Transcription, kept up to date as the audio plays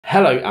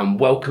Hello and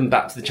welcome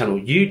back to the channel.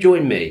 You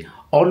join me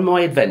on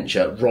my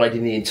adventure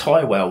riding the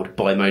entire world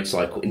by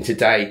motorcycle, and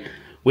today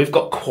we've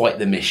got quite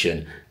the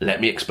mission.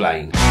 Let me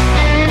explain.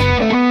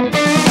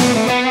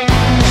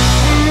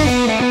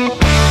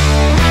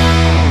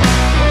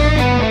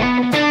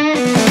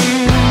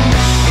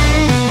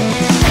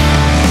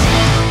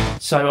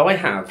 So I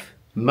have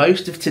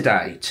most of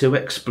today to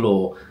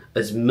explore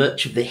as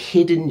much of the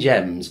hidden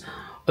gems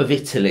of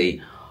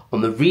Italy on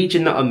the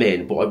region that I'm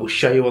in, what I will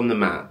show you on the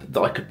map, that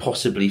I could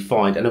possibly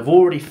find. And I've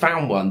already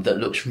found one that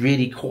looks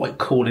really quite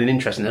cool and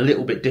interesting, a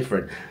little bit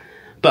different.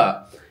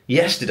 But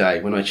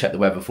yesterday when I checked the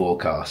weather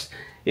forecast,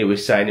 it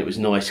was saying it was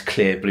nice,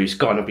 clear blue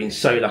sky, and I've been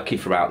so lucky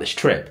throughout this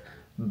trip.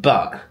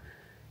 But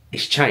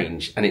it's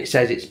changed and it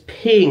says it's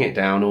peeing it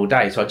down all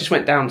day. So I just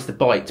went down to the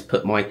bike to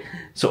put my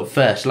sort of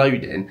first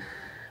load in,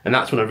 and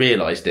that's when I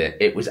realised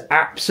it was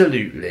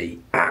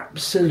absolutely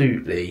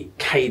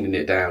caning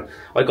it down.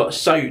 I got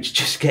soaked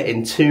just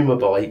getting to my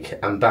bike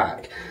and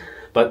back.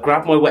 But I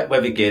grabbed my wet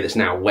weather gear that's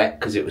now wet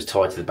because it was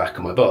tied to the back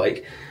of my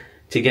bike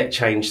to get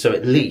changed, so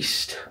at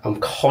least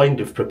I'm kind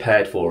of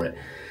prepared for it.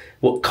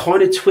 What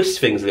kind of twists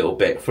things a little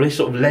bit for this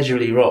sort of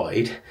leisurely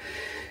ride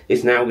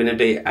is now going to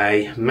be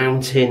a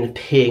mountain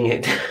peeing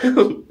it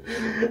down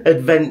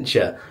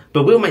adventure.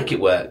 But we'll make it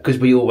work, because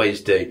we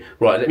always do.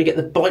 Right, let me get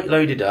the bike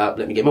loaded up,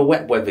 let me get my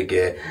wet weather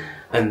gear,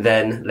 and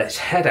then let's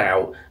head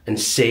out and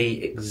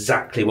see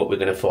exactly what we're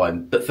going to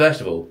find. But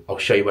first of all, I'll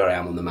show you where I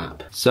am on the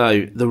map.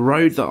 So the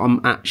road that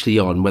I'm actually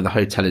on, where the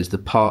hotel is, the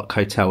Park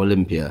Hotel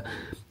Olympia,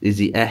 is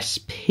the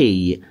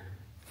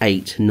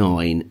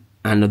SP89.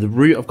 And the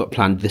route I've got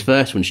planned, the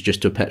first one's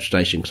just to a petrol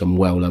station because I'm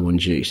well low on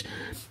juice.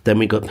 Then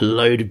we got a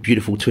load of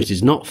beautiful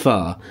twists not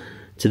far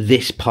to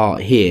this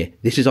part here.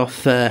 This is our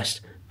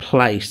first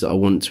place that I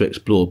want to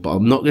explore, but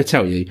I'm not going to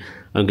tell you.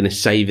 I'm going to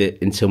save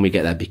it until we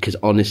get there, because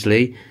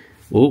honestly,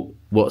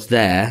 what's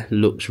there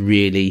looks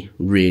really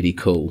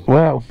cool.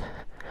 Well,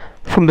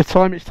 from the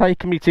time it's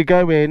taken me to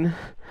go in,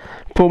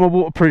 put my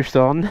waterproofs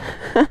on,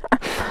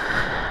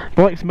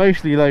 bike's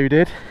mostly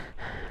loaded,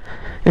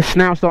 it's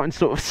now starting to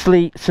sort of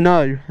sleet,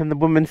 snow, and the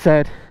woman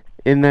said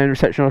in the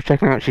reception I was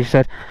checking out, she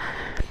said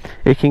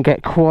it can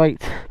get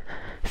quite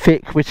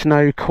thick with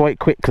snow quite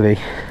quickly.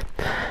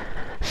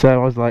 So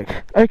I was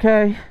like,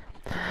 okay.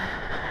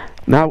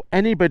 Now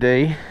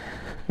anybody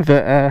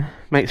that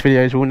makes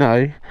videos will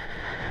know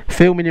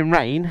filming in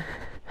rain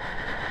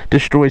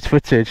destroys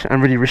footage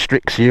and really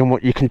restricts you on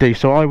what you can do.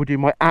 So I will do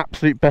my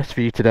absolute best for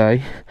you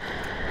today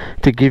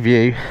to give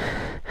you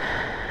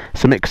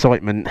some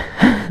excitement.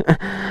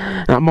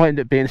 That might end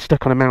up being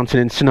stuck on a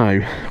mountain in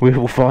snow. We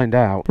will find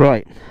out.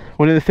 Right,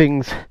 one of the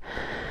things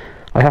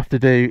I have to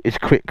do is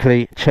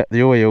quickly check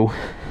the oil.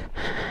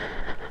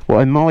 What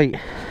I might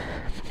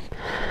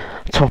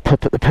top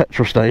up at the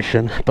petrol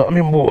station, but I'm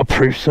in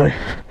waterproof, so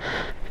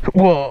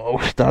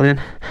whoa, darling,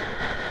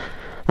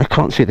 I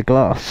can't see the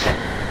glass.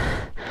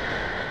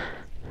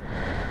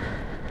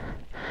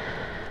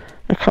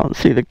 I can't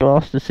see the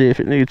glass to see if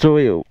it needs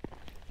oil.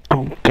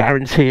 I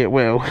guarantee it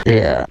will.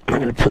 Yeah, I'm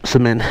gonna put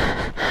some in.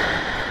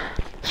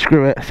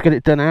 Screw it, let's get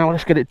it done now,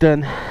 let's get it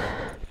done.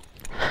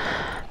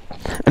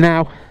 And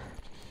now,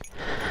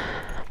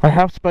 I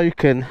have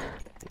spoken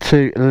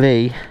to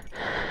Lee,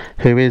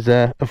 who is,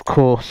 of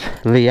course,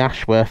 Lee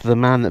Ashworth, the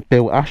man that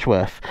built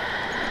Ashworth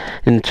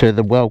into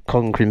the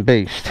world-conquering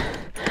beast.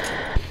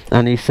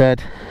 And he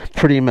said,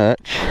 pretty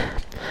much,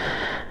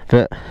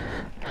 that,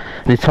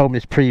 and he told me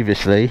this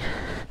previously,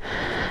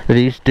 that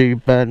these do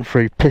burn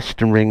through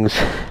piston rings,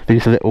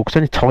 these little, because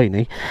they're only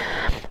tiny,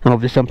 and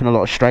obviously something a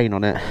lot of strain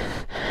on it.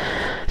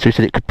 So he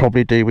said it could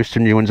probably do with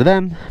some new ones of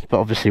them, but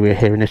obviously we're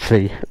here in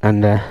Italy,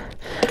 and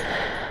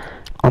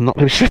I'm not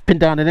going to be stripping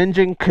down an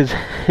engine because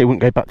it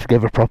wouldn't go back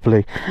together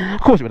properly.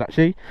 Of course it would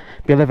actually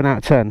be 11 out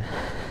of 10.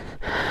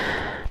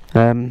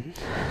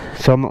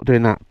 So I'm not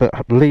doing that. But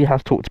Lee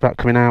has talked about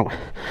coming out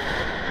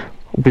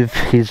with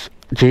his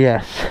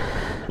GS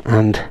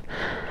and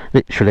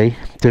literally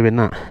doing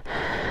that.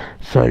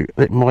 So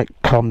it might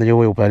calm the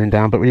oil burning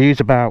down. But we use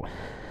about,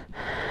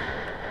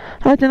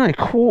 I don't know,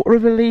 1/4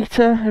 of a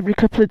litre every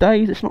couple of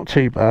days. It's not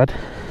too bad.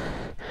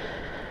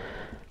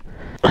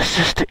 Let's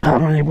just stick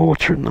that on any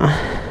water in there.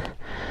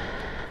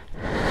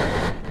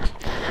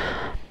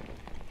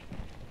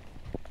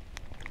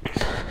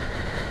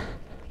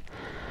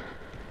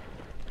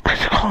 I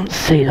can't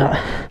see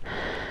that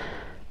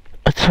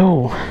at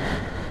all.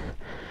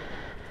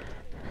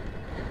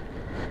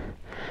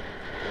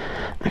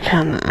 I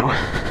can now.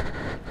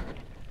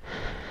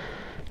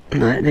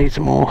 No, it needs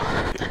more.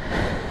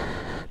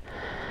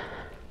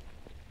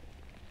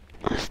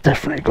 It's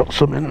definitely got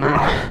some in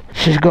now.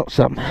 She's got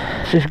some.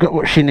 She's got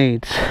what she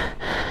needs.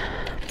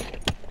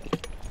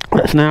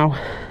 Let's now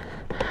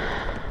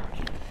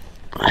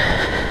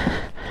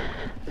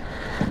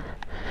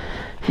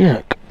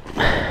yuck.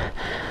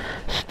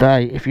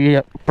 Stay. If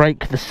you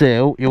break the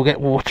seal, you'll get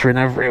water in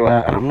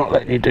everywhere, and I'm not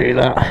letting you do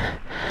that.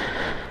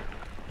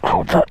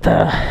 Hold that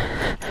there.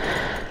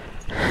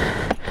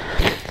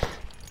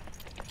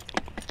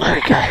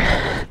 Okay.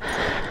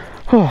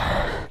 Oh,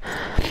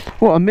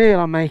 what a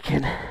meal I'm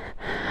making.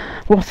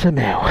 What a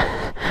mill.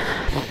 Right,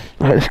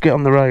 let's get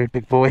on the road,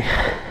 big boy.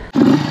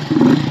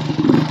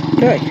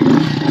 Okay.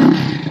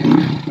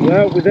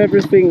 Well, with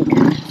everything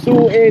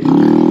sorted,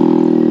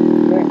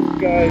 let's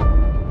go.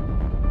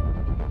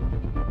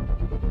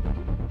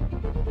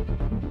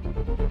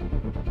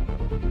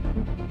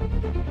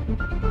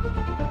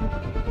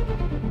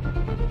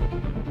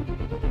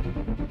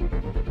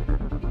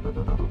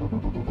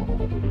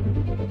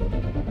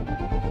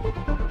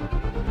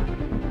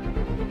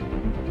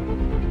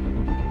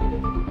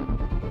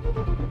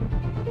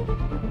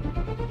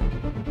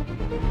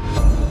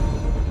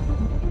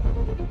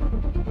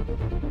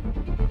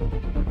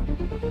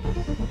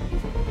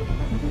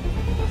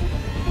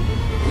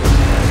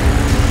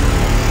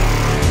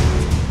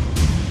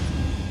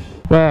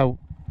 Well,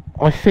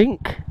 I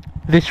think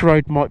this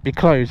road might be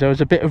closed. There was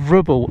a bit of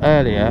rubble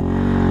earlier,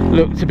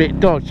 looked a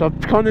bit dodged.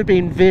 I've kind of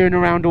been veering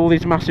around all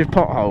these massive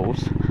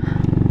potholes,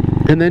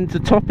 and then to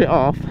top it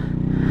off,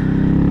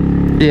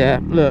 yeah,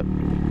 look,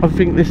 I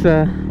think this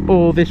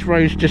this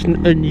road's just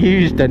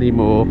unused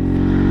anymore.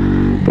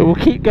 But we'll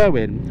keep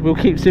going, we'll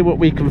keep seeing what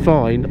we can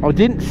find. I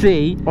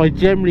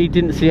generally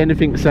didn't see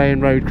anything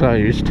saying road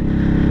closed,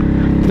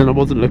 and I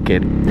wasn't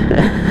looking.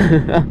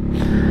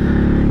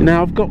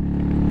 Now I've got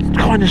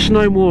kind of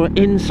snow more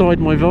inside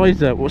my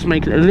visor, what's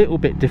making it a little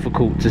bit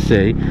difficult to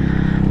see,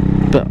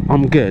 but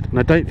I'm good, and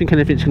I don't think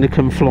anything's going to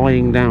come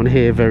flying down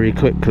here very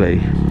quickly.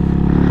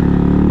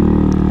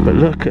 But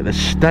look at the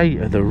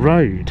state of the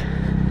road.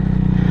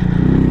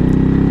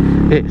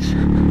 It's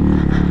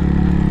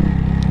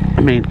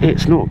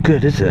not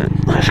good, is it?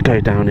 Let's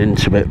go down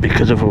into it,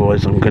 because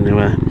otherwise I'm going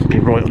to be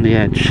right on the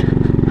edge.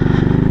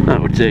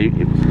 That would do.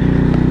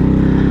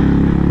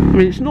 I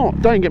mean, it's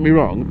not, don't get me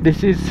wrong,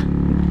 this is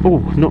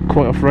not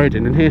quite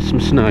off-roading, and here's some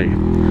snow.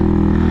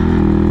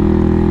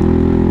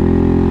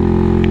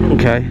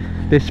 Okay,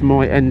 this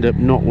might end up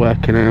not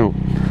working out.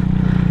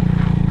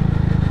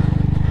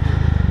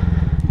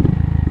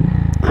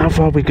 How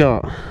far have we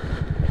got?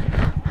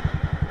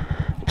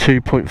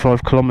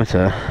 2.5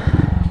 kilometre.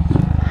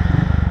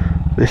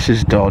 This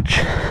is dodge.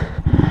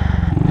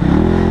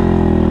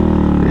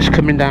 It's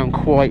coming down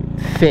quite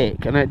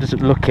thick. I know it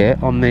doesn't look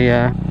it on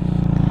the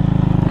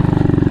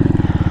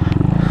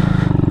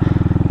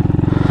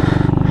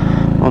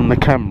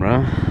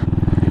camera,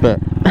 but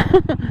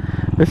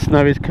the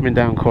snow is coming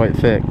down quite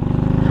thick.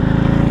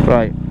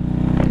 Right,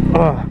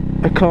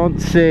 I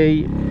can't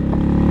see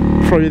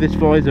through this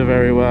visor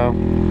very well.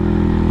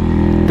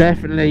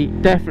 Definitely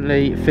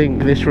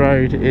think this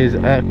road is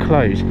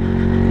closed.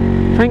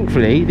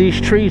 Thankfully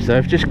these trees though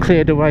have just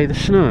cleared away the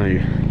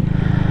snow.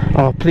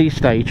 Oh, please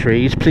stay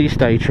trees,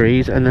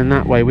 and then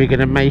that way we're going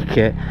to make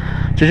it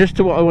to just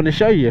to what I want to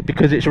show you,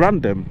 because it's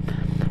random,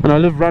 and I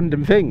love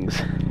random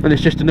things, and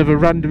it's just another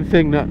random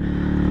thing that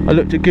I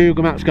looked at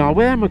Google Maps going,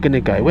 where am I going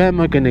to go,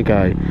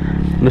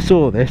 and I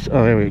saw this.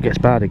 Oh, here it gets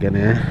bad again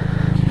here,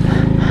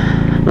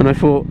 and I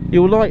thought,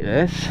 you'll like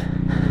this.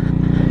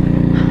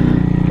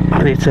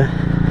 I need to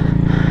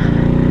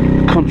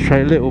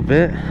concentrate a little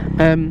bit,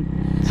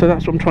 so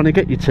that's what I'm trying to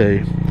get you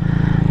to.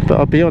 But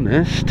I'll be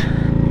honest,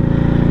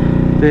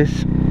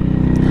 if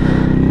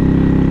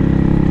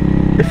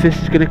this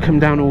is going to come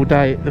down all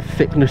day, the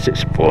thickness,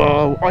 it's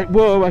whoa,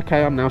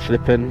 okay, I'm now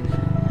slipping.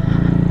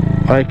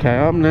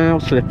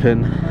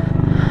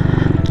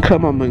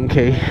 Come on,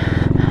 monkey.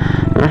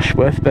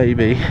 Ashworth,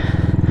 baby.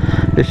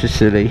 This is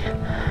silly.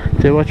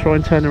 Do I try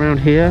and turn around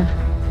here?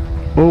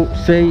 Oh,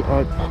 see,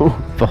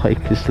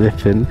 bike is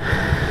slipping.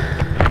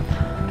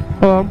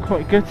 Oh, I'm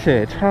quite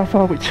gutted. How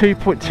far are we?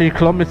 2.2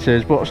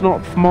 kilometres. Well, it's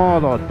not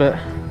mile odd, but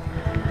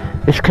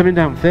it's coming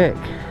down thick.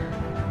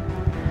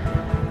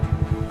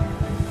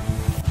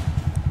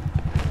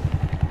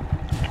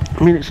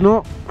 I mean, it's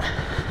not,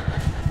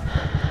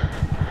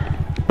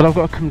 but I've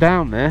got to come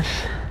down this.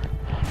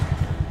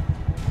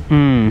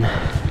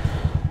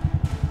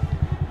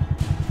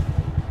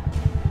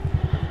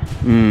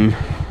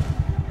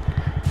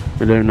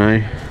 I don't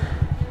know.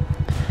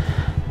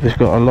 It's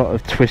got a lot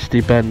of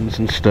twisty bends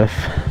and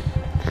stuff.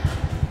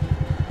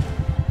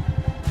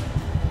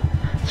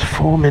 It's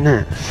 4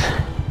 minutes.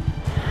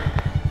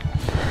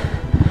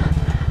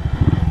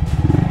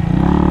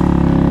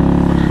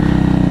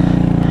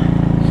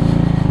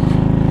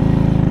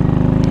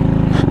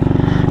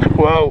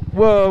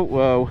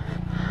 Whoa.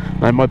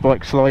 No, my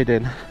bike's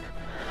sliding.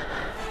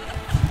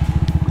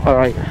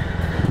 Alright.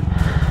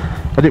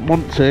 I didn't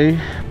want to,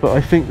 but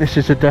I think this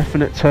is a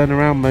definite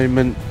turnaround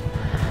moment.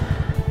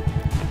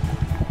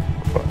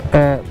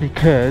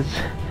 Because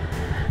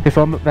if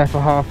I'm up there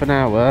for half an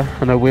hour,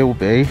 and I will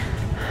be,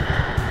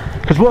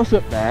 because what's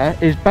up there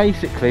is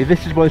basically,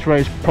 this is why this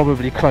road's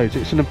probably closed.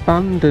 It's an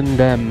abandoned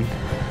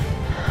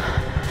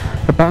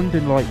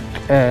like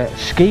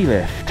ski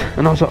lift,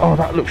 and I was like, oh,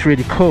 that looks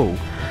really cool.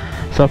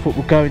 So I thought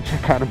we'll go and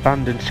check out an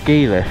abandoned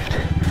ski lift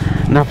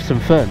and have some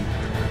fun.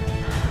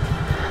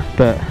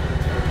 But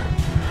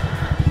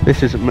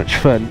this isn't much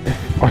fun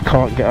if I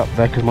can't get up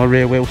there because my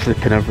rear wheel's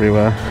slipping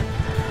everywhere.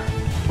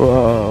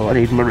 Whoa, I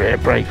need my rear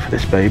brake for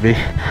this baby.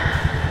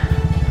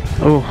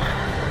 Oh,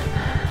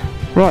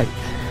 right.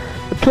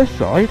 Plus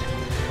side,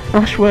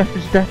 Ashworth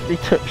has definitely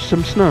touched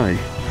some snow.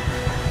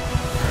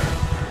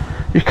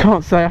 You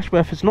can't say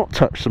Ashworth has not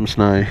touched some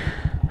snow.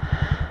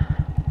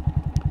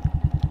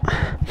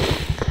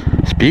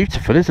 It's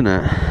beautiful, isn't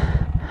it?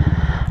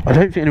 I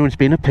don't think anyone's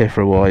been up here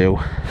for a while.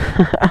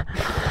 I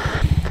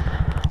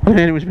don't think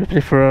anyone's been up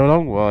here for a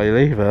long while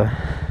either.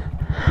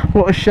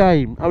 What a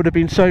shame. That would have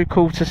been so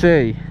cool to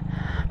see.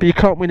 But you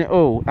can't win it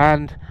all.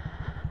 And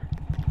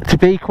to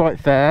be quite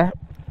fair,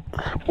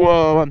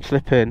 whoa, I'm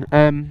slipping.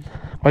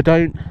 I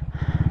don't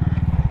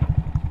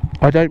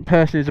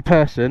personally, as a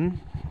person,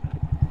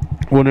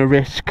 want to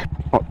risk,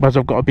 as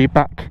I've got to be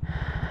back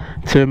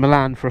to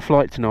Milan for a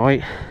flight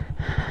tonight,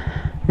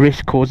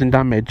 risk causing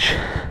damage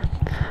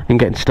and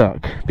getting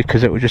stuck,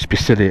 because it would just be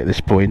silly at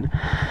this point.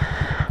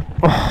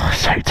 Oh,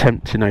 so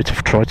tempting though to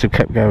try to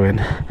keep going.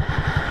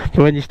 But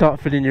when you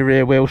start feeling your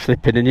rear wheel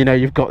slipping and you know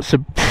you've got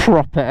some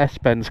proper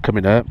S-bends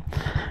coming up,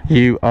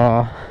 you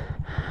are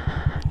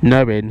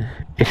knowing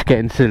it's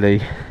getting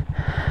silly.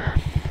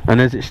 And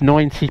as it's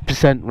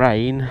 90%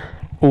 rain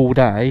all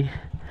day,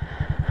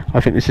 I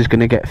think this is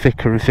going to get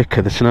thicker and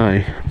thicker, the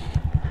snow.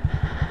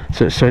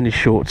 So it's only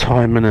short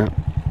time, innit?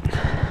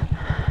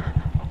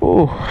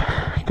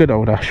 Oh, good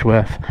old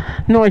Ashworth.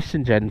 Nice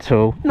and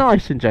gentle,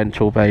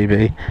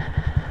 baby.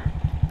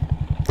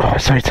 Oh,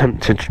 it's so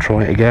tempting to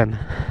try it again.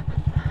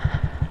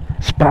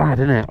 It's bad,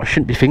 isn't it? I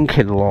shouldn't be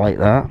thinking like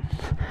that.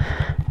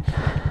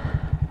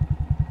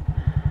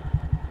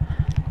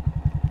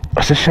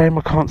 It's a shame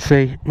I can't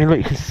see. I mean, look,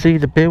 you can see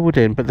the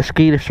building, but the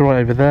ski lift's right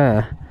over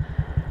there.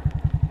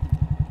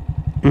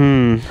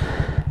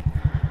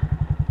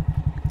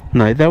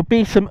 No, there'll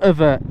be some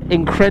other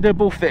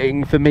incredible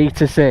thing for me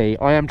to see.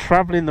 I am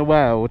travelling the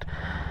world,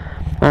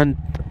 and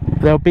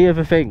there'll be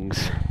other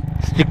things.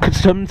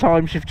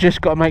 Sometimes you've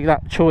just got to make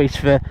that choice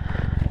for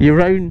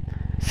your own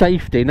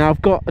safety. Now,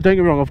 don't get me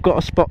wrong, I've got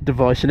a spot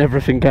device and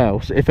everything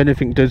else if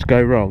anything does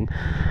go wrong.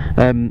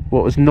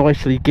 What was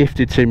nicely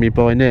gifted to me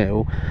by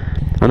Neil,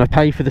 and I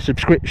pay for the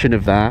subscription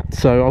of that,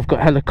 so I've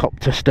got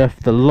helicopter stuff,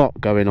 the lot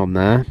going on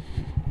there.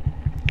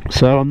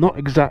 So I'm not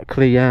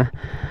exactly I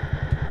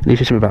need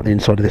to do something about the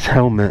inside of this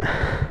helmet.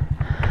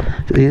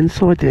 Is it the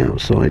inside, the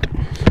outside?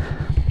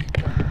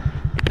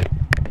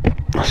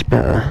 That's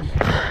better.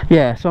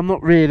 Yeah, so I'm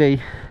not really,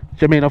 do you know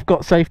what I mean? I've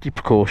got safety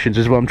precautions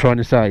is what I'm trying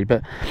to say,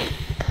 but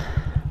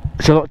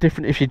it's a lot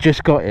different if you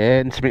just got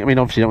it. And to me, I mean,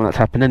 obviously you don't want that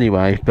to happen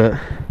anyway, but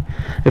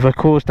if I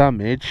cause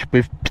damage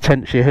with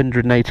potentially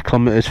 180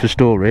 kilometres for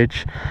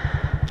storage,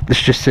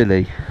 it's just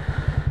silly.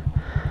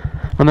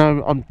 I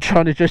know I'm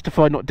trying to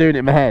justify not doing it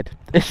in my head.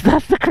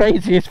 That's the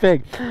craziest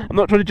thing. I'm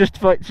not trying to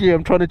justify it to you,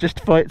 I'm trying to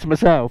justify it to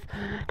myself,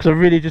 because I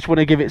really just want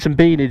to give it some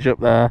beanage up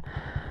there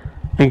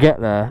and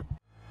get there.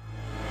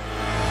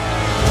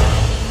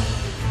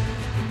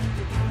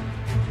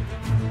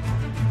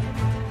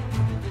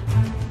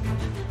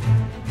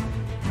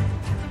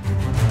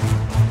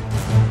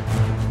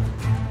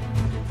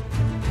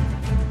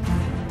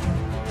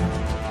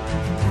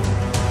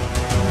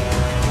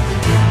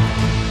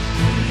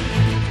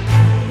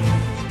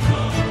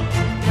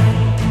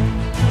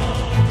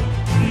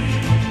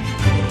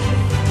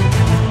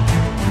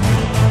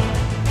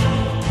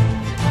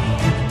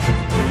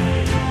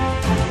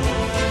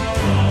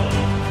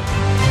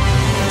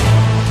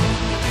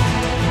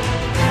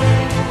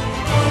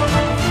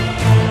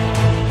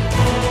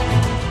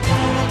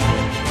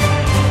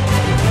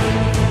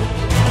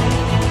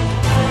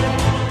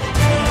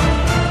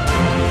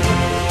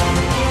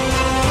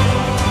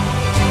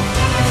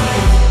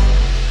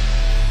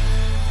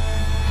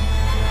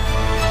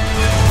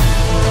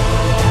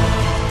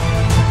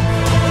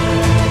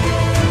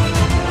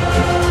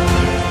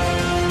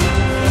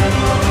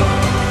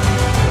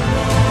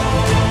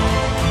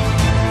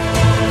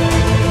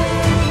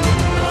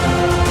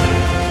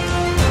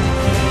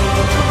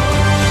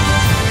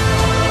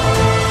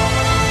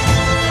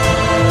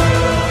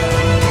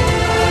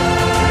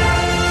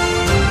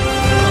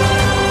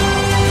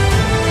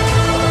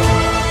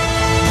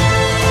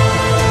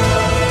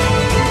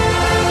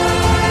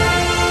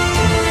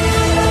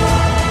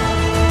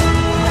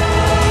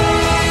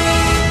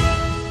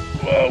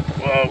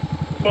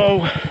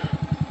 Whoa.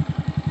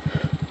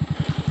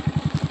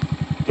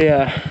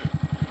 Yeah.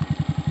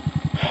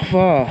 How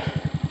far?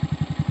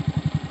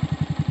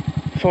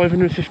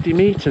 550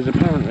 metres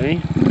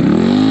apparently.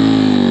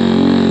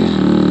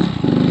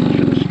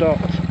 Should have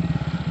stopped.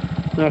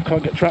 Now I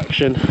can't get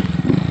traction.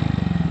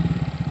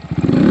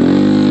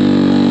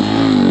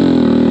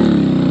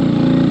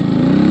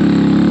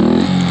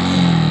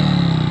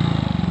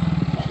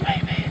 Oh,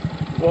 maybe.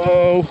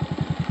 Whoa.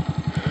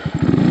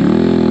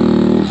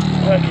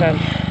 Okay.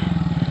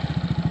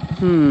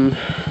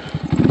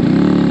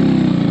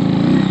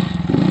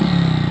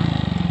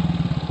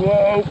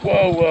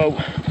 Whoa.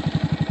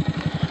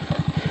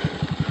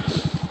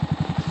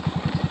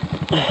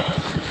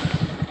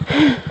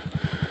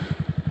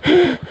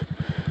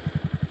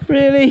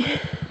 Really?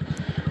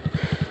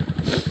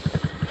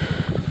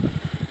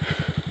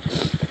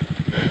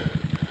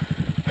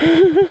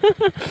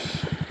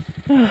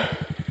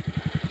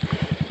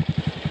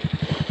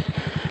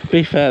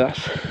 be fair,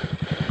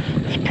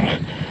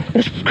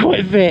 that's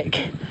quite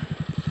thick.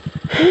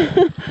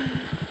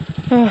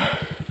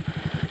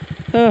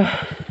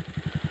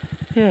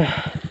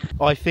 Yeah.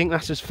 I think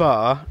that's as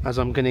far as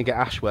I'm going to get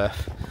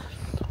Ashworth.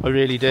 I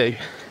really do.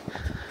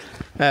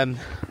 I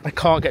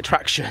can't get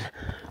traction.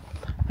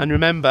 And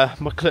remember,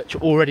 my clutch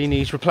already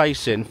needs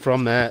replacing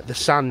from the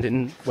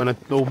sand when I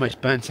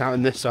almost burnt out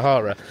in the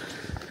Sahara.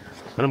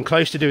 And I'm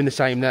close to doing the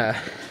same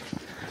there.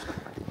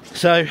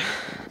 So,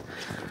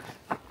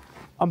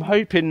 I'm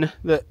hoping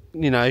that,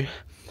 you know,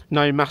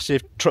 no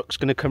massive truck's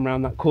going to come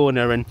around that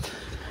corner and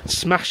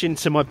smash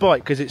into my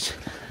bike, because it's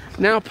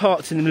now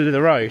parked in the middle of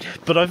the road.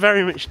 But I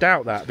very much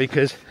doubt that,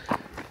 because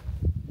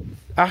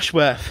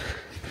Ashworth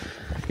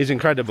is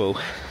incredible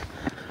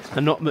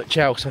and not much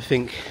else I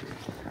think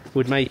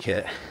would make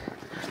it.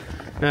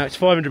 Now it's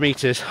 500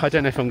 metres, I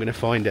don't know if I'm going to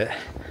find it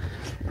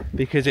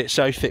because it's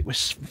so thick with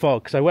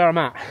fog. So where I'm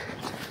at,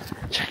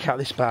 check out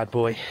this bad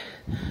boy.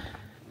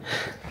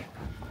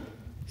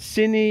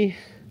 Cima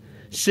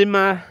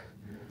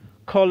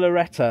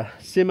Coloretta,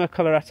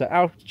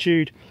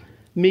 altitude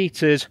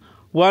meters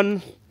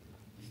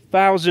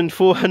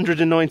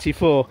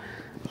 1,494.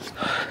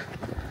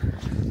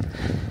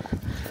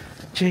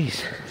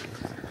 Jeez.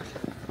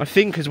 I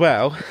think as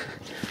well,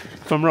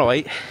 if I'm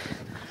right,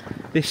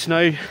 this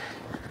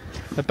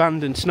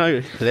abandoned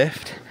snow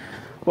lift,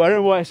 well, I don't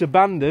know why it's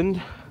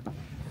abandoned,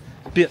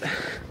 but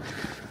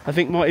I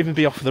think might even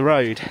be off the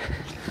road.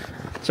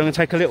 So I'm going to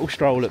take a little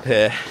stroll up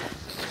here,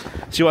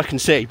 see what I can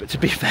see. But to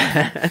be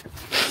fair,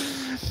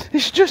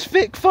 it's just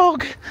thick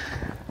fog,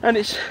 and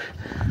it's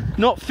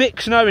not thick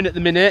snowing at the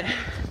minute.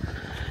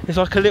 It's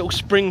like a little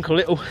sprinkle,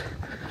 little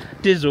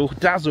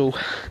dazzle.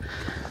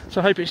 So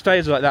I hope it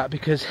stays like that,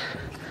 because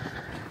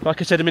like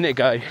I said a minute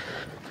ago,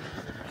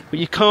 what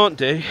you can't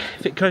do,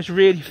 if it goes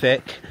really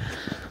thick,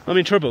 I'm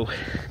in trouble.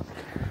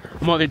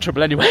 I might be in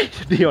trouble anyway,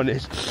 to be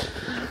honest.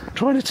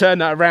 Trying to turn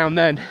that around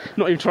then,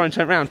 not even trying to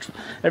turn it around,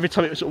 every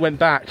time it sort of went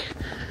back,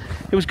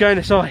 it was going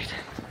aside.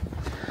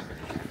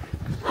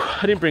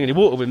 I didn't bring any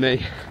water with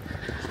me,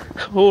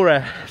 or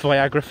a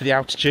Viagra for the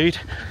altitude.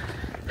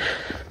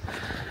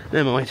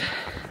 Never mind,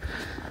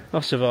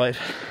 I'll survive.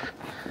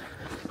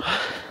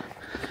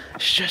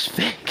 It's just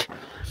thick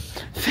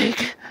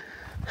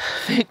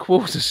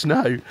walls of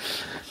snow.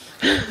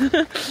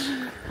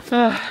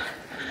 Well,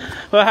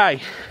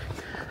 hey,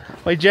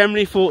 I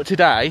generally thought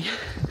today,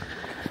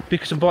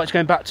 because I'm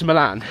going back to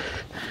Milan,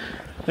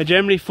 I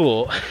generally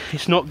thought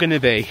it's not going to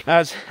be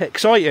as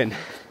exciting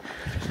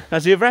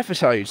as the other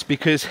episodes,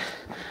 because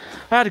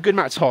I had a good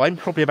amount of time,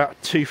 probably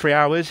about 2-3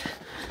 hours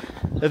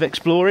of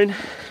exploring.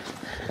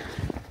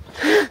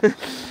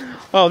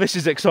 Oh, this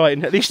is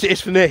exciting, at least it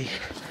is for me.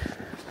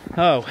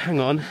 Oh, hang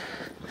on.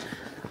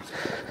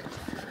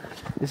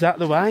 Is that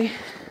the way?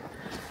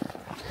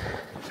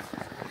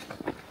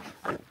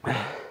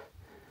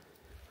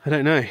 I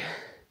don't know.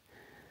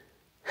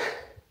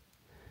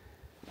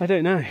 I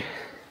don't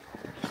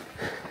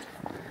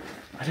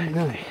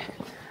know.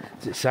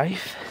 Is it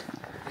safe?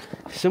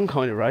 Some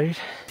kind of road.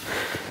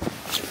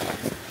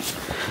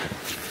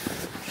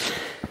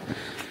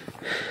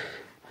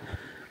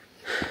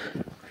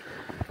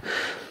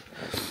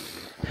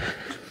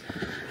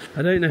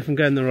 I don't know if I'm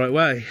going the right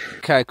way.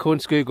 Okay,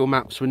 according to Google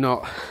Maps, we're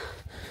not.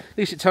 At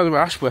least it tells me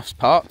where Ashworth's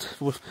parked.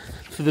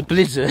 For the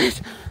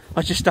blizzard,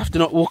 I just have to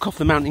not walk off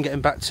the mountain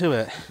getting back to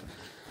it.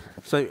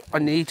 So I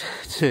need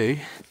to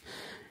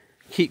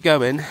keep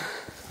going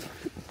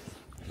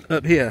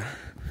up here,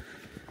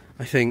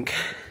 I think.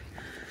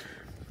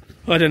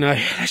 I don't know,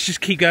 let's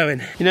just keep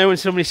going. You know when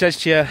somebody says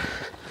to you,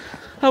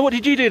 oh, what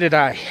did you do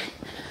today?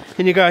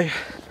 And you go,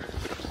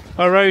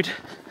 I rode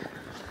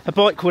a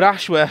bike called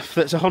Ashworth,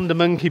 that's a Honda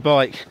monkey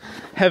bike,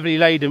 heavily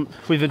laden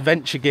with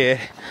adventure gear,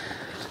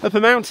 up a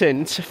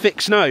mountain to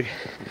thick snow,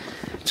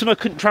 until I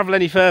couldn't travel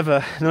any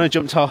further, and then I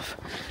jumped off,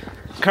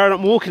 carried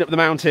on walking up the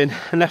mountain,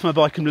 and left my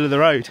bike in the middle of the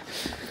road.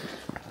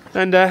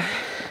 And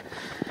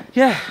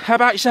yeah, how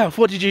about yourself?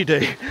 What did you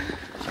do?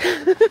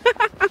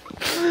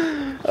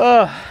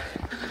 Oh,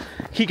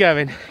 keep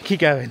going.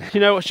 You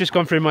know what's just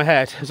gone through my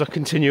head as I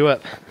continue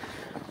up?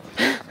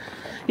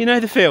 You know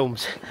the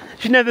films,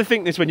 you never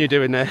think this when you're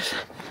doing this,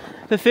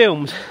 the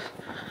films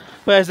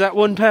where there's that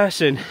one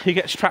person who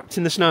gets trapped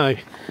in the snow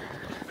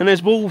and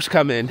there's wolves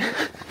coming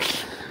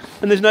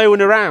and there's no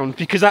one around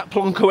because that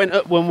plonker went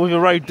up one with a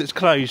road that's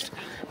closed,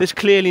 that's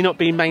clearly not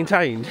being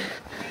maintained.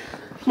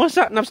 My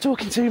sat nav's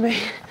talking to me.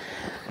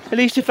 At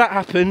least if that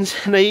happens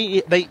and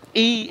they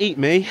eat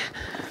me,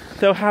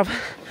 they'll have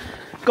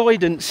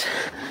guidance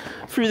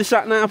through the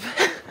sat nav.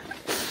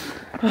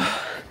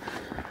 Oh,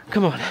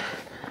 come on,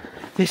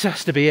 this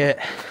has to be it.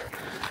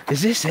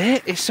 Is this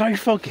it? It's so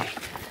foggy.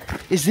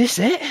 Is this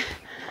it?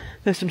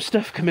 There's some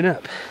stuff coming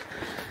up.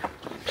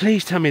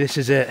 Please tell me this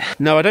is it.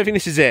 No, I don't think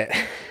this is it.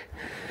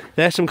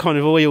 There's some kind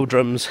of oil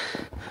drums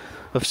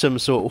of some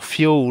sort, or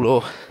fuel,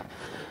 or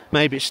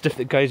maybe it's stuff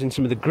that goes in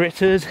some of the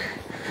gritters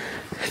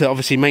that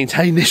obviously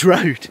maintain this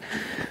road.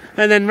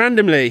 And then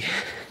randomly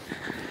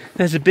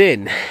there's a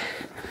bin,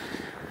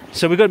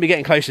 so we've got to be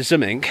getting close to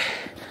something.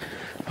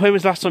 When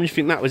was the last time you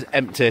think that was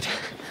emptied?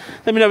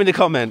 Let me know in the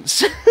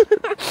comments.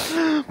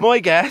 My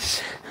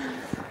guess,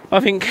 I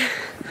think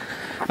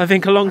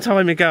a long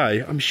time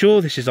ago. I'm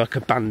sure this is like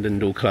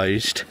abandoned or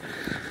closed.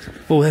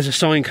 Oh, there's a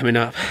sign coming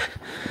up.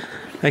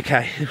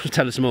 Okay, this will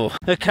tell us more.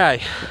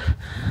 Okay,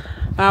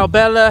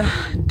 Albella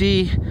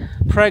di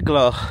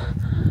Pregla.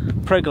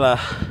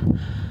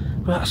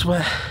 Well, that's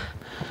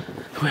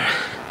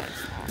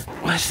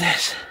where's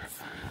this?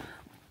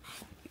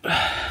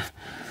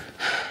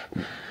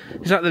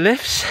 Is that the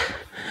lifts?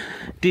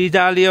 Di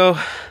Dalio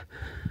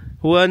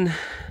 1,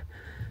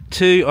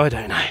 2, I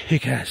don't know, who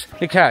cares?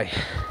 Okay,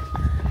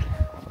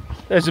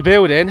 there's a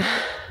building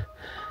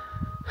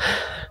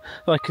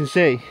I can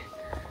see.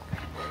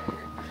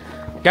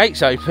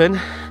 Gates open,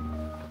 so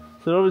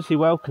they're obviously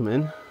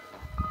welcoming.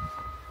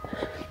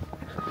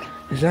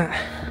 Is that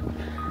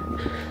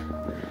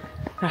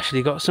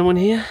actually got someone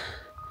here?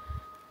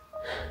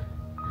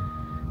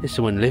 Is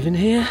someone living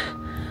here?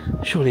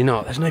 Surely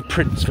not, there's no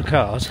prints for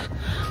cars.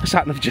 The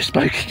sat nav just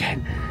spoke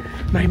again.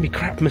 Made me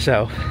crap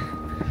myself.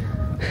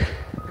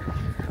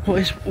 What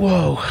is,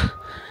 whoa.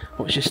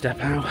 Watch your step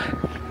out.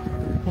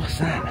 What's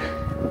that?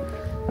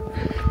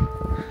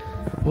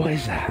 What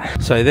is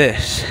that? So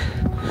this,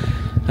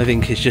 I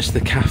think, is just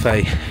the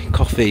cafe,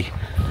 coffee.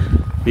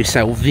 We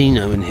sell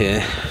vino in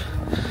here.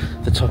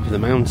 The top of the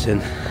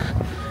mountain.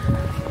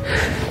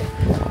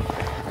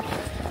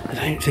 I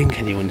don't think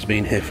anyone's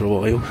been here for a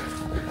while.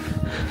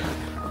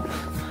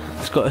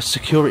 It's got a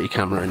security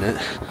camera in it,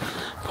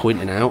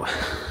 pointing out.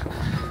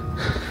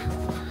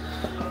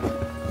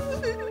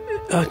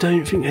 I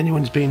don't think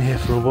anyone's been here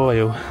for a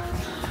while.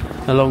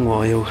 A long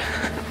while.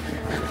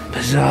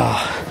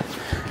 Bizarre.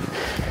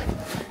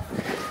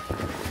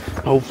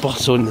 Old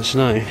bottle in the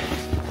snow.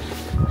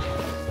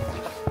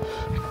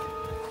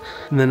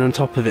 And then on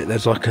top of it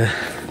there's like a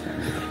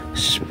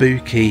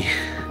spooky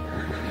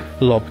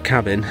lob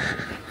cabin,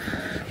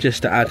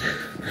 just to add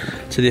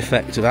to the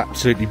effect of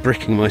absolutely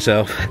bricking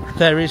myself.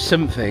 There is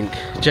something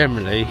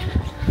generally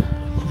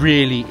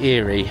really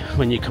eerie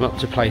when you come up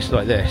to a place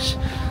like this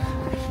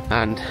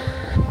and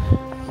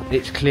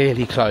it's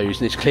clearly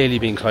closed, and it's clearly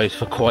been closed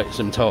for quite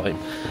some time,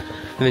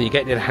 and then you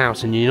get to the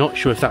house and you're not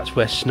sure if that's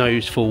where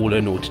snow's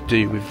fallen or to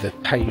do with the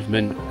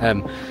pavement,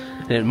 and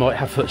it might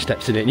have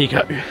footsteps in it, and you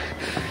go,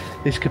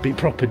 this could be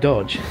proper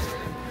dodge.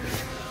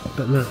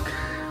 But look,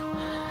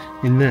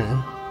 in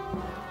there,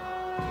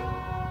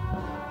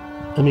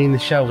 I mean, the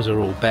shelves are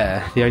all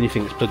bare. The only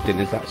thing that's plugged in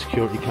is that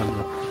security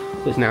camera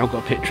that's now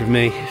got a picture of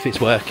me, if it's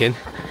working,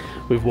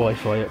 with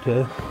Wi-Fi up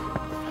here.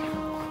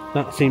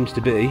 That seems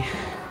to be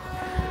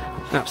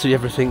absolutely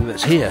everything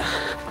that's here.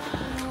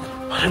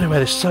 I don't know where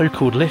this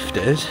so-called lift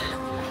is,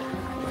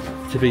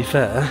 to be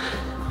fair.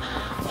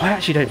 I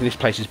actually don't think this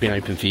place has been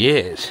open for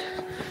years.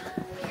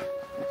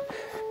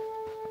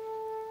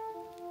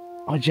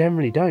 I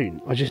generally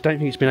don't. I just don't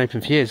think it's been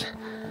open for years.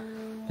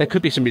 There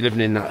could be somebody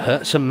living in that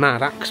hut, some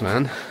mad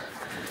axeman.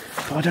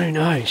 But I don't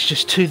know, it's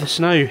just to the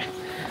snow.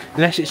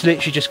 Unless it's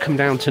literally just come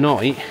down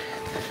tonight.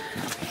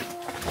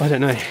 I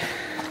don't know.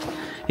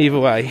 Either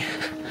way,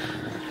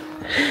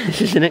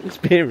 this is an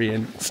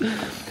experience.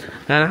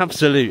 An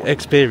absolute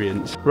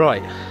experience.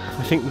 Right,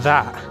 I think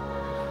that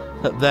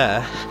up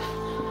there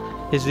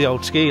is the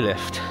old ski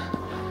lift.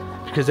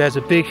 Because there's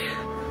a big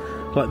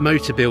like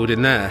motor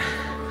building there.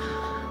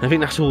 I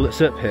think that's all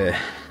that's up here.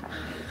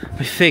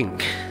 I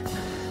think.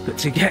 But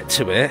to get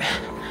to it,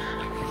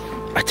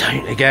 I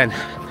don't, again,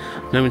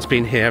 no one's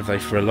been here, have they,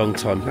 for a long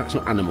time. That's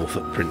not animal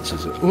footprints,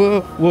 is it?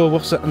 Whoa, whoa,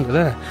 what's that under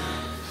there?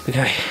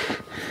 Okay.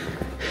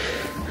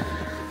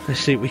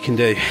 Let's see what we can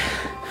do.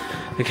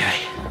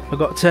 Okay, I've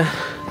got to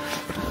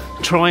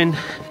try and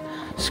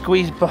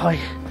squeeze by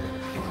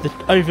the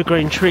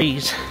overgrown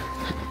trees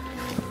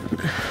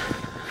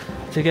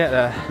to get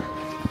there.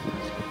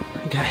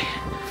 Okay.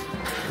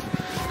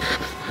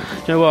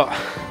 You know what?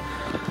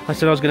 I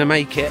said I was going to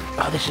make it.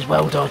 Oh, this is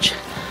well dodge.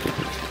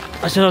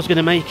 I said I was going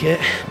to make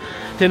it,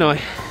 didn't I?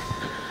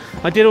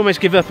 I did almost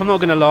give up, I'm not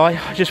going to lie.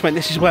 I just went,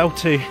 this is well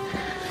too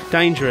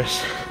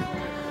dangerous.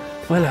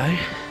 Well, hello.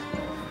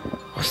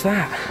 What's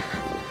that?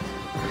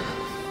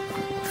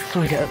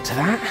 Can I get up to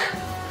that?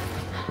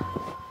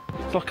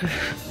 It's like a...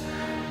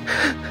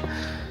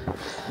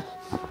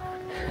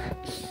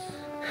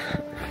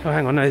 Oh,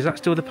 hang on, no, is that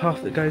still the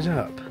path that goes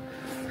up?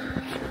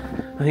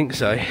 I think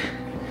so.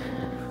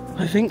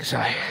 I think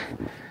so.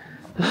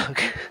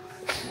 Look.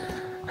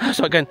 I was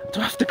like going, do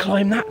I have to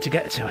climb that to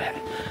get to it?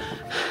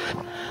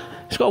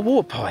 It's got a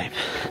water pipe.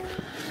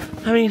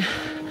 I mean,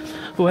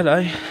 oh,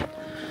 hello.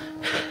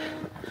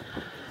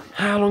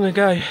 How long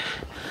ago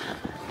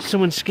did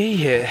someone ski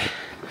here?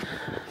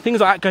 Things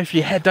like that go through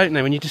your head, don't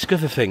they, when you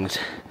discover things.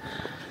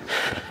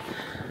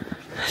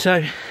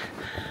 So,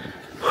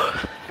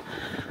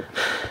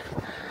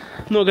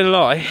 I'm not going to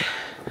lie,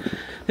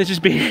 this has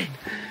been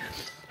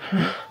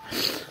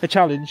a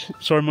challenge.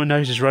 Sorry, my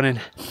nose is running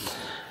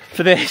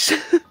for this.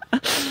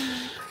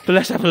 But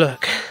let's have a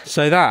look.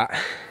 So that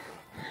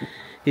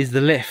is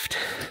the lift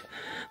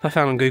I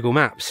found on Google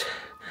Maps.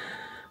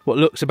 What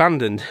looks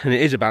abandoned, and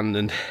it is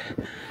abandoned,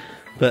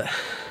 but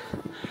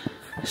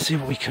Let's see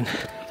what we can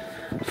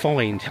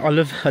find. I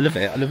love it. I love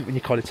it when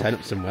you kind of turn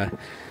up somewhere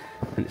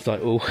and it's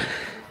like, oh,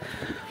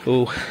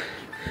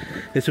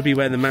 this will be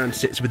where the man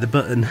sits with the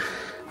button.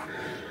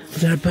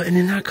 Is there a button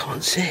in there? I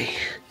can't see.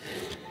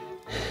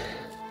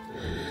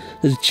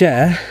 There's a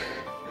chair.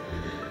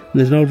 And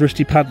there's an old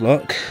rusty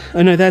padlock.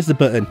 Oh no, there's the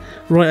button.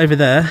 Right over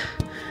there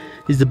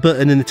is the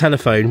button in the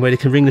telephone where they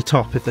can ring the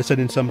top if they're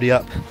sending somebody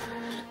up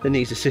that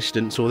needs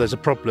assistance or there's a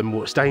problem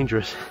or it's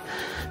dangerous.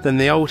 Then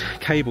the old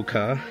cable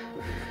car,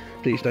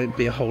 please don't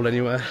be a hole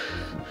anywhere,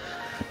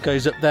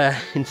 goes up there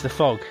into the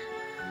fog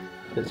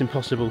that's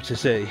impossible to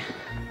see.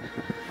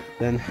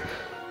 Then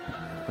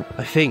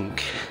I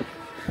think,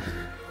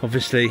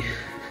 obviously,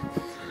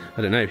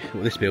 I don't know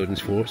what this building's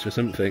for, it's for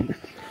something,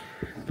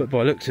 but by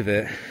the looks of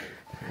it,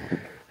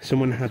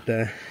 someone had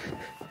their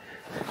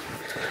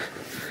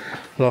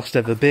last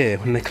ever beer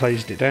when they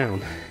closed it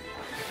down.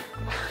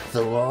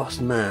 The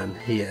last man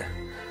here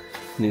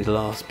and his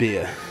last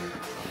beer.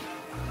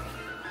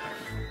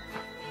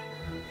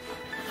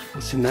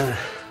 What's in there?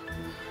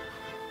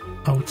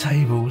 Old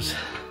tables,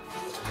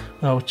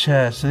 old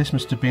chairs. So this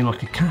must have been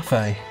like a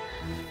cafe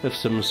of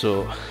some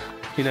sort.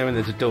 You know when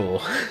there's a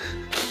door,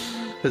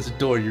 there's a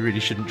door you really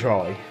shouldn't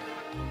try.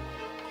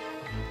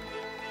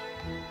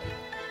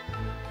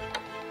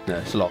 No,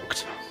 it's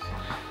locked.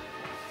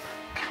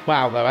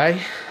 Wow though, eh?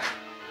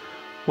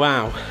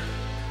 Wow.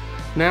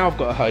 Now I've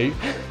got a hope,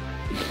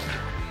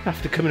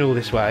 after coming all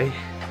this way,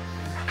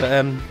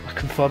 that I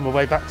can find my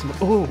way back to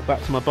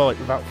my bike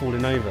without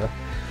falling over.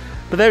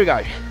 But there we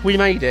go, we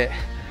made it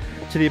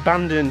to the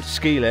abandoned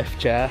ski lift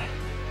chair.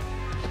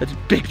 There's a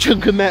big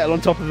chunk of metal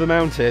on top of the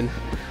mountain.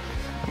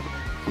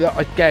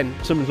 Again,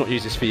 someone's not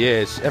used this for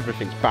years,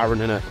 everything's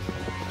barren in it.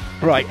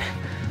 Right,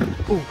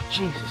 oh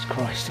Jesus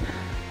Christ.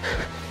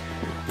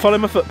 Follow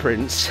my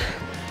footprints.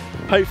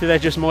 Hopefully they're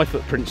just my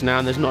footprints now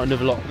and there's not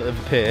another lot that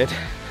have appeared.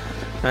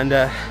 And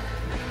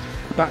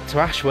back to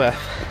Ashworth.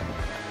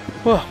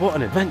 Whoa, what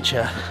an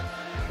adventure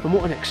and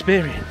what an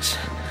experience.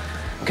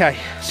 Okay,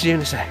 see you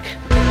in a sec.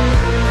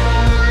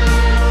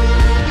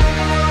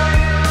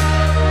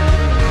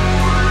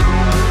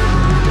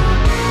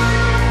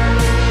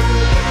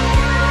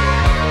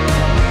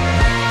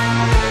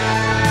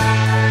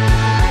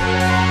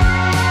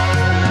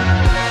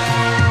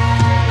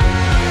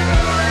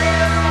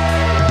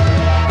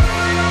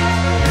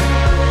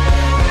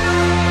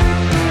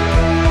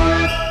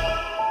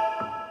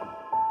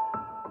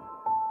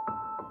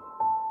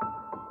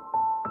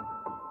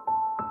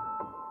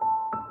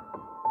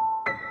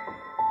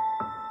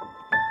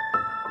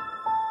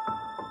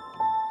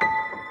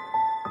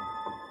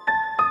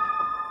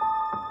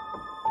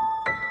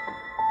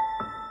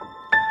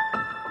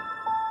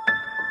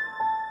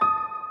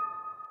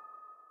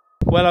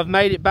 Well, I've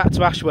made it back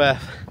to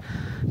Ashworth.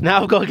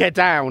 Now I've got to get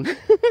down.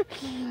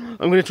 I'm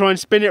going to try and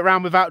spin it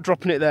around without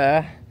dropping it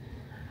there.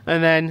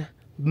 And then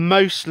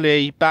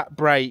mostly back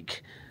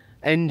brake,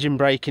 engine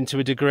braking to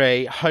a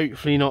degree,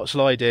 hopefully not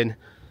sliding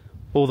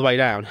all the way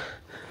down.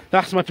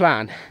 That's my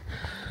plan.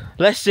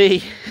 Let's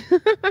see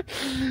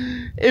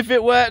if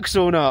it works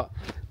or not.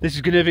 This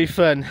is going to be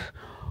fun,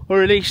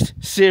 or at least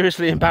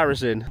seriously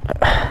embarrassing.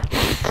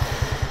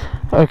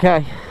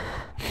 Okay,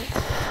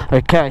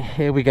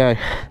 here we go.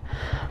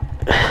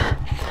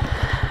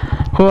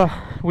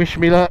 Oh, wish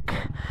me luck.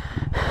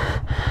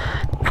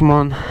 Come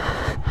on.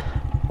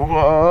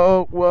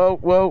 Whoa, whoa,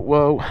 whoa,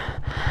 whoa.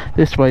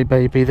 This way,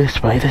 baby,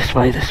 this way, this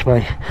way, this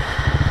way.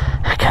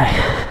 Okay.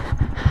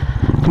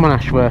 Come on,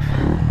 Ashworth.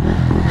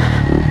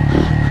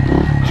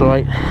 It's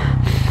alright.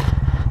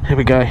 Here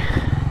we go.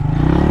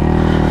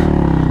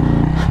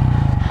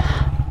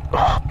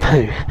 Oh,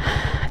 poo.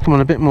 Come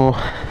on, a bit more.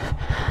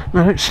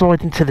 No, don't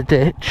slide into the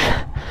ditch.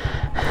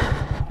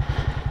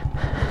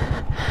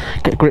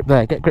 Get grip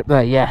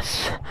there,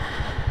 yes.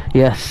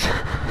 Yes.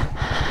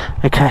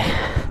 Okay.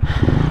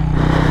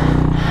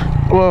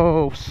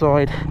 Whoa,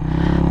 side.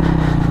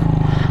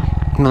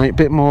 No, a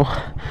bit more.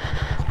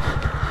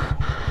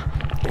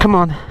 Come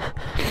on.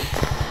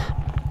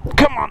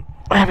 Come on.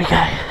 There we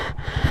go.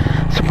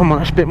 So come on,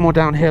 that's a bit more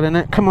downhill,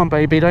 innit? Come on,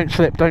 baby, don't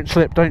slip, don't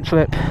slip, don't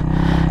slip.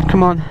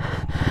 Come on.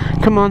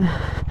 Come on.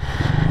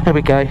 There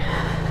we go.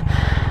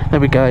 There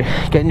we go.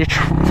 Getting your...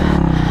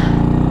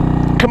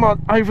 Come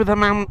on, over the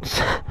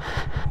mounts.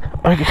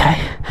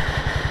 Okay.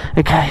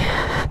 Okay.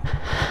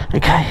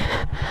 Okay.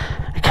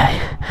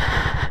 Okay.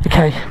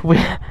 Okay.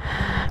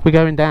 We're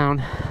going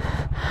down.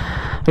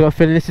 I've got a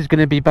feeling this is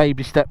going to be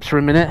baby steps for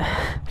a minute.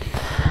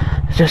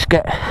 Just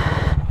get...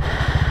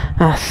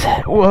 That's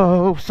it.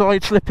 Whoa,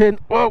 side slipping.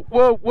 Whoa,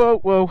 whoa, whoa,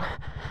 whoa.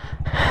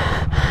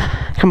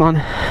 Come on.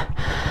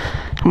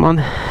 Come on.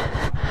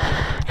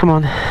 Come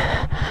on.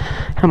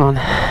 Come on.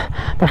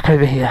 Back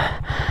over here.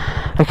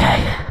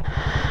 Okay.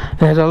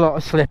 There's a lot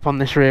of slip on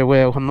this rear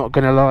wheel, I'm not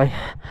going to lie.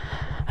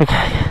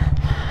 Okay.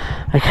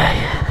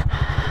 Okay.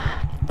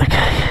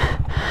 Okay.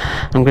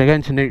 I'm going to go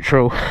into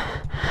neutral.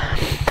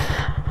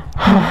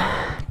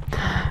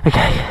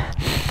 Okay.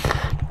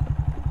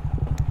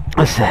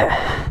 That's it.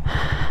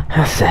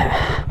 That's it.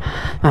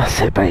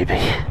 That's it,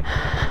 baby.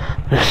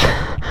 Just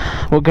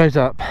What goes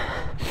up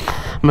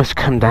must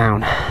come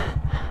down.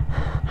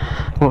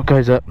 What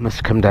goes up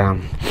must come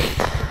down.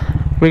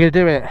 We're gonna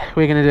do it.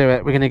 We're gonna do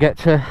it. We're gonna get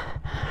to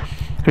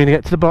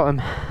the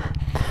bottom,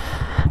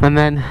 and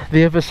then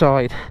the other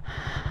side.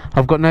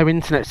 I've got no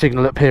internet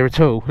signal up here at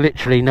all.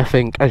 Literally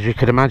nothing, as you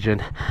could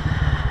imagine.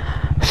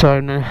 So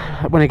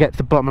when I get to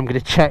the bottom, I'm going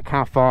to check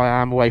how far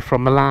I am away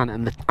from Milan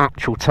and the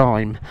actual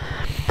time.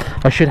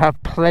 I should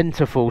have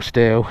plentiful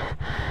still.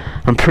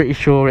 I'm pretty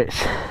sure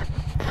it's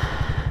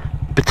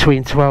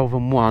between 12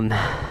 and 1,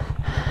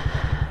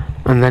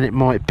 and then it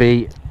might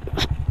be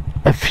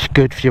a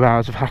good few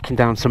hours of hacking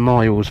down some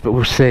miles, but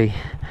we'll see.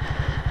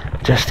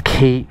 Just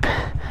keep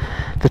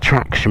the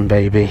traction,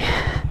 baby.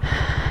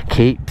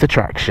 Keep the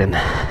traction,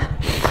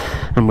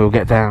 and we'll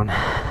get down.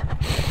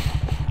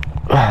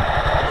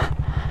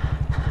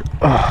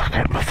 Oh,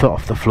 get my foot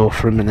off the floor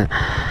for a minute.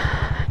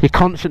 You're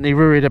constantly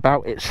worried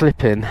about it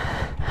slipping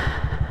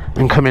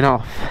and coming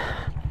off.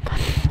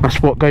 That's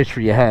what goes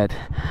through your head.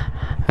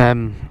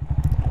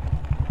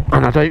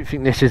 And I don't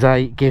think this is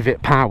a give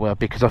it power,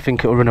 because I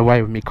think it'll run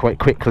away with me quite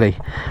quickly.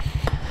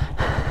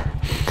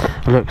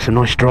 Look, some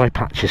nice dry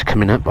patches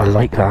coming up. I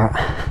like that.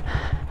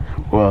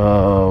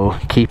 Whoa,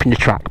 keeping your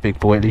track, big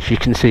boy. At least you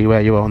can see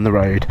where you are on the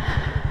road.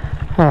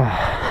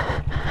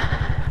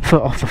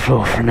 Foot off the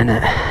floor for a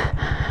minute.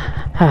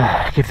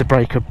 Give the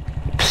brake a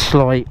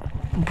slight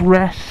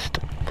rest,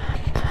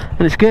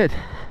 and it's good.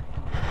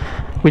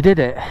 We did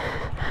it.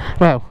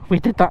 Well, we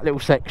did that little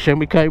section.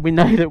 We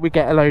know that we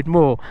get a load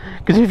more,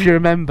 because if you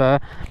remember,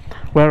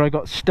 where I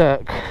got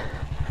stuck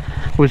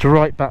was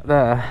right back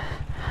there.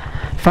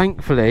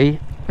 Thankfully,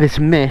 this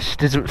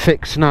mist isn't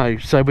thick snow,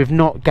 so we've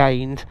not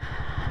gained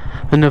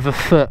another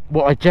foot.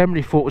 What I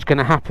generally thought was going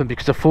to happen,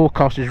 because the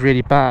forecast is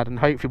really bad, and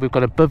hopefully we've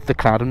got above the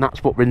cloud, and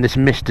that's what we're in. This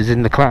mist is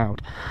in the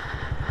cloud.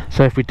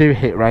 So if we do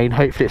hit rain,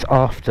 hopefully it's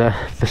after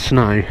the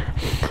snow.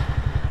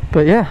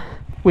 But yeah,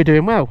 we're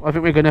doing well. I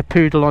think we're going to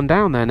poodle on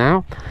down there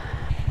now.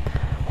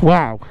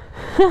 Wow.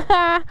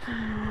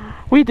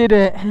 We did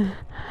it.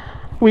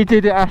 We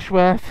did it,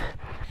 Ashworth.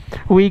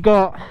 We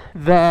got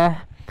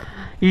there.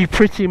 You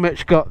pretty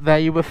much got there.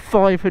 You were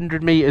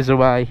 500 metres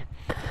away.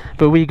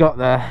 But we got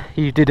there.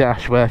 You did it,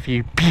 Ashworth.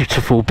 You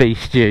beautiful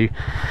beast, you.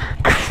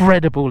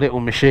 Incredible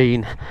little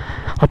machine.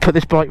 I put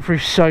this bike through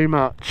so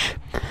much.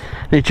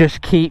 And it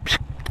just keeps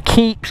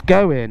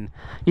going.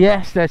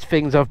 Yes, there's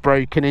things I've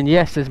broken, and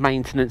yes, there's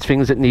maintenance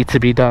things that need to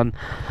be done,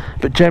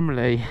 but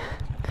generally,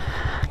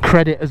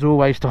 credit as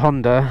always to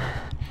Honda.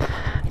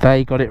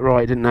 They got it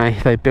right, didn't they?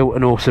 They built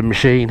an awesome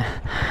machine.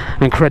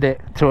 And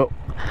credit to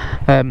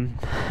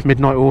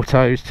Midnight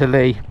Autos, to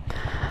Lee,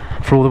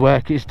 for all the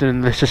work he's done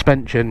in the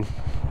suspension.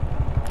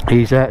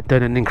 He's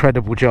done an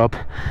incredible job,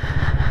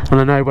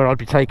 and I know where I'd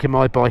be taking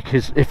my bike.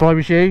 Is if I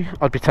was you,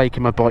 I'd be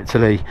taking my bike to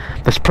Lee.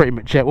 That's pretty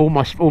much it. All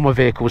my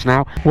vehicles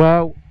now.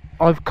 Well,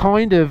 I've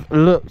kind of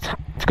looked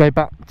to go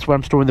back to where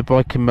I'm storing the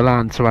bike in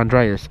Milan to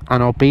Andreas,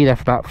 and I'll be there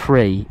for about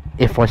 3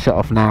 if I set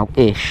off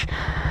now-ish.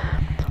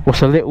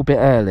 What's a little bit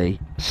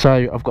early,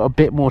 so I've got a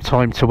bit more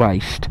time to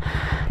waste.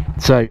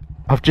 So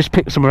I've just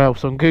picked somewhere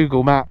else on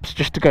Google Maps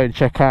just to go and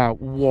check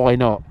out. Why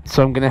not?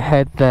 So I'm going to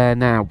head there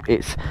now.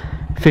 It's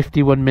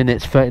 51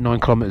 minutes, 39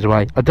 kilometres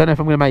away. I don't know if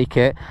I'm going to make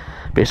it,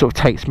 but it sort of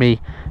takes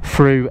me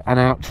through and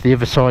out to the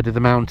other side of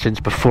the mountains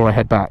before I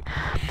head back.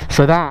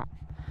 So that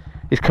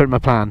is currently my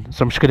plan.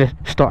 So I'm just going to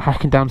start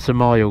hacking down some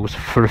miles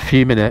for a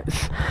few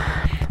minutes,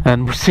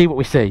 and we'll see what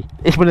we see.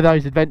 It's one of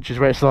those adventures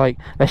where it's like,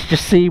 let's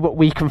just see what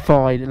we can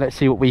find, and let's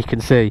see what we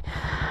can see.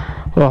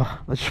 Oh,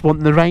 I just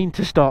want the rain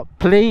to stop.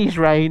 Please,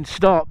 rain,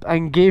 stop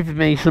and give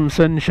me some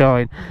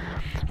sunshine.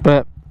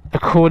 But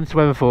according to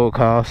weather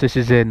forecast, this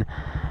is in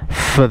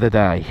for the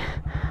day.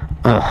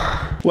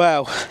 Ugh.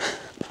 Well,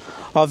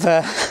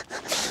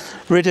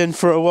 I've ridden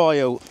for a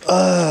while.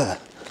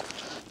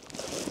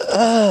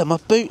 My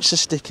boots are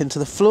sticking to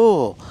the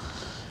floor.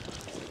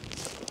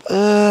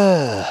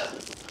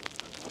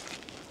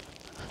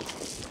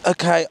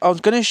 Okay, I'm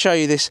going to show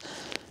you this.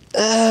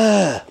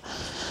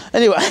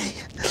 Anyway,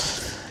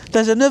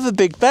 there's another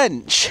big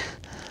bench,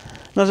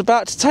 and I was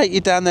about to take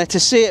you down there to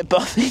see it,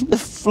 but I think the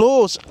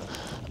floors,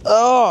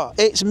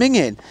 it's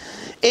minging.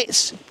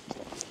 It's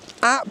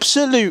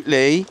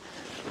absolutely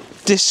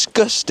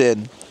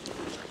disgusting.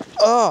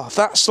 Oh,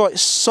 that's like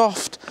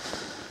soft.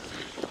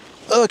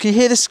 Oh, can you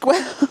hear the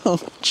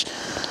squelch?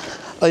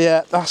 Oh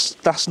yeah,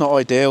 that's not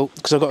ideal,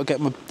 because I've got to get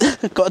my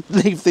got to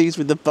leave these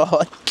with the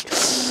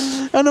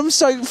bike, and I'm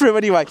soaked through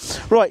anyway.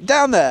 Right,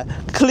 down there,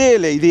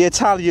 clearly the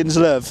Italians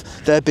love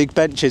their big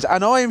benches,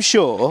 and I am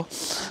sure,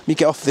 let me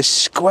get off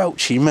this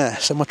squelchy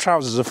mess, and my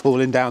trousers are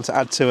falling down to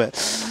add to it.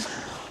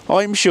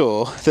 I'm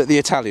sure that the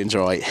Italians are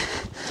right.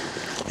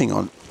 Hang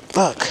on,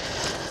 look.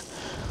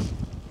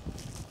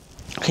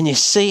 Can you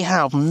see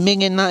how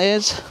minging that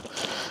is?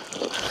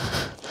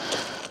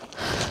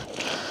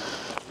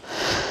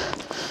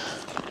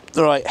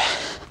 Right,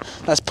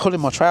 that's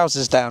pulling my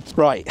trousers down.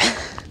 Right,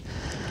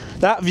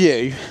 that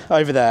view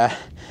over there,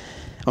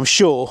 I'm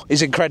sure,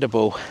 is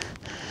incredible.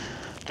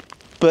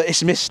 But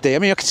it's misty. I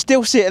mean, I can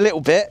still see it a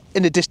little bit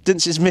in the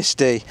distance. It's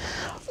misty.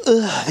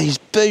 Ugh, these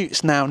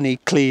boots now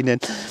need cleaning.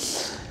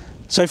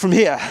 So from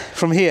here,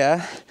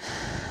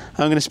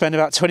 I'm going to spend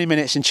about 20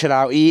 minutes and chill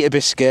out, eat a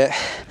biscuit,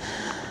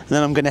 and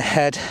then I'm going to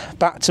head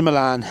back to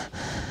Milan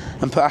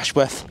and put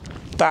Ashworth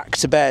back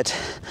to bed.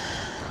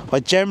 I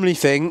generally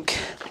think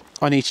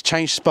I need to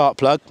change the spark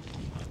plug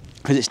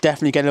because it's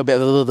definitely getting a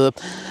little bit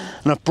of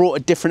and I've brought a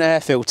different air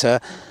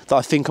filter that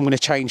I think I'm going to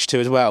change to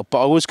as well.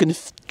 But I was going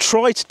to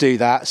try to do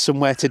that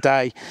somewhere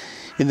today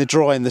in the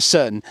dry in the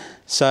sun,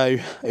 so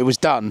it was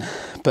done,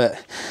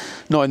 but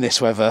not in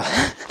this weather.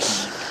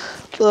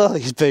 Oh,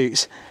 these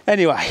boots.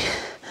 Anyway,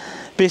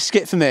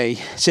 biscuit for me,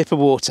 sip of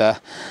water.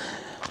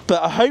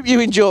 But I hope you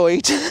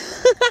enjoyed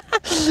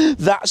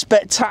that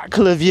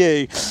spectacular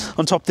view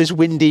on top of this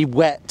windy,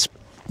 wet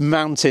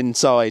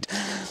mountainside.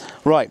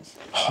 Right,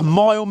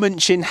 mile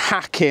munching,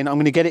 hacking. I'm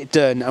going to get it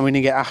done. I'm going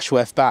to get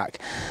Ashworth back.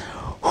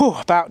 Whew,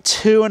 about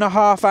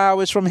 2.5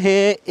 hours from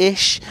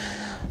here-ish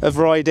of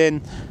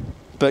riding.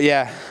 But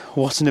yeah,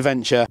 what an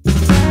adventure.